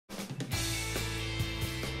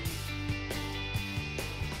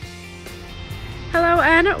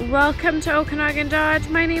and welcome to Okanagan Dodge.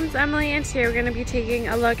 My name's Emily and today we're going to be taking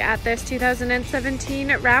a look at this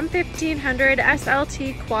 2017 Ram 1500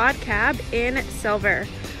 SLT quad cab in silver.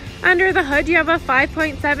 Under the hood you have a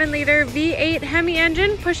 5.7 liter V8 HEMI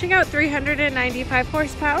engine pushing out 395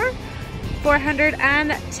 horsepower,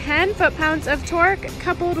 410 foot-pounds of torque,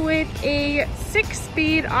 coupled with a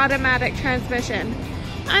 6-speed automatic transmission.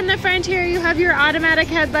 On the front here you have your automatic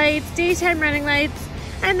headlights, daytime running lights,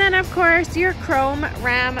 and then of course your chrome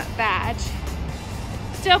Ram badge.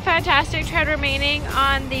 Still fantastic tread remaining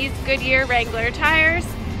on these Goodyear Wrangler tires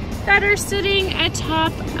that are sitting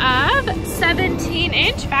atop of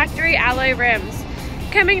 17-inch factory alloy rims.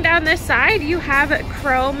 Coming down this side you have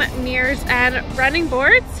chrome mirrors and running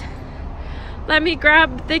boards. Let me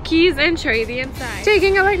grab the keys and show you the inside.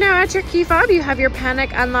 Taking a look now at your key fob, you have your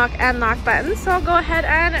panic, unlock, and lock buttons. So I'll go ahead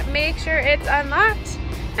and make sure it's unlocked.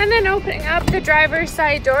 And then opening up the driver's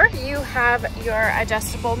side door, you have your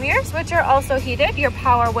adjustable mirrors, which are also heated, your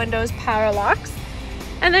power windows, power locks.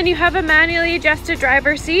 And then you have a manually adjusted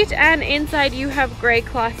driver's seat, and inside you have gray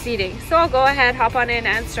cloth seating. So I'll go ahead, hop on in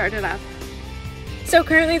and start it up. So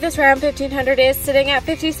currently this Ram 1500 is sitting at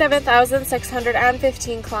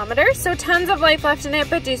 57,615 kilometers. So tons of life left in it,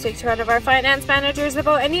 but do speak to one of our finance managers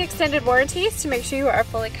about any extended warranties to make sure you are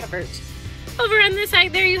fully covered. Over on the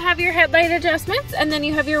side there you have your headlight adjustments, and then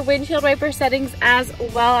you have your windshield wiper settings as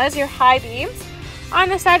well as your high beams. On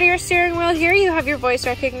the side of your steering wheel here you have your voice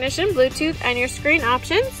recognition, Bluetooth, and your screen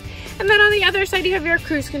options. And then on the other side you have your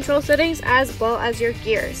cruise control settings as well as your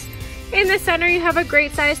gears. In the center you have a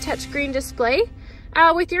great size touchscreen display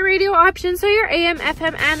with your radio options, so your AM,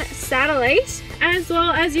 FM, and satellite, as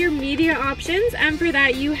well as your media options. And for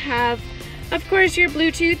that you have, of course, your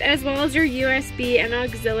Bluetooth as well as your USB and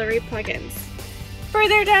auxiliary plugins.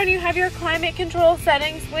 Further down you have your climate control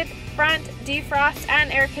settings with front defrost and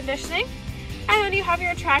air conditioning. And then you have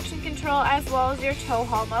your traction control as well as your tow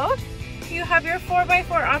haul mode. You have your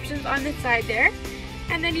 4x4 options on the side there.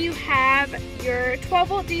 And then you have your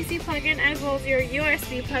 12-volt DC plug-in as well as your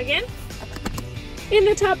USB plug-in. In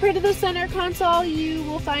the top part of the center console you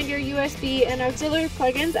will find your USB and auxiliary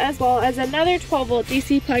plugins as well as another 12-volt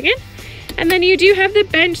DC plug-in. And then you do have the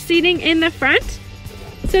bench seating in the front,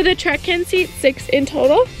 so the truck can seat 6 in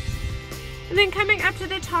total. And then coming up to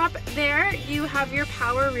the top there, you have your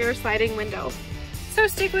power rear sliding window. So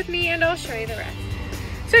stick with me and I'll show you the rest.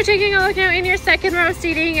 So taking a look now in your second row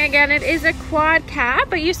seating, again it is a quad cab,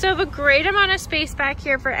 but you still have a great amount of space back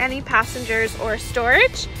here for any passengers or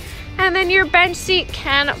storage. And then your bench seat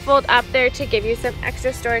can fold up there to give you some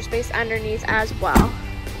extra storage space underneath as well.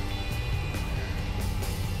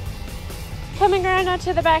 Coming around now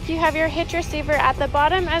to the back, you have your hitch receiver at the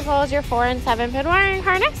bottom as well as your 4- and 7-pin wiring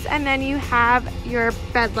harness, and then you have your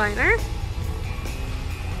bed liner.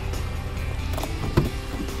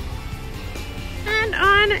 And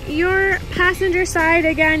on your passenger side,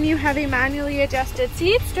 again, you have a manually adjusted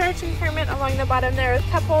seat, storage compartment along the bottom there with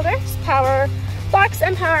cup holders, power locks,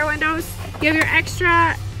 and power windows. You have your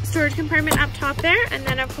extra storage compartment up top there, and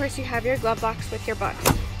then of course you have your glove box with your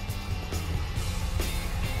books.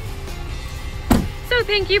 So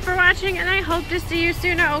thank you for watching, and I hope to see you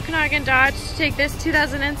soon at Okanagan Dodge to take this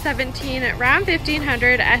 2017 Ram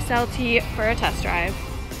 1500 SLT for a test drive.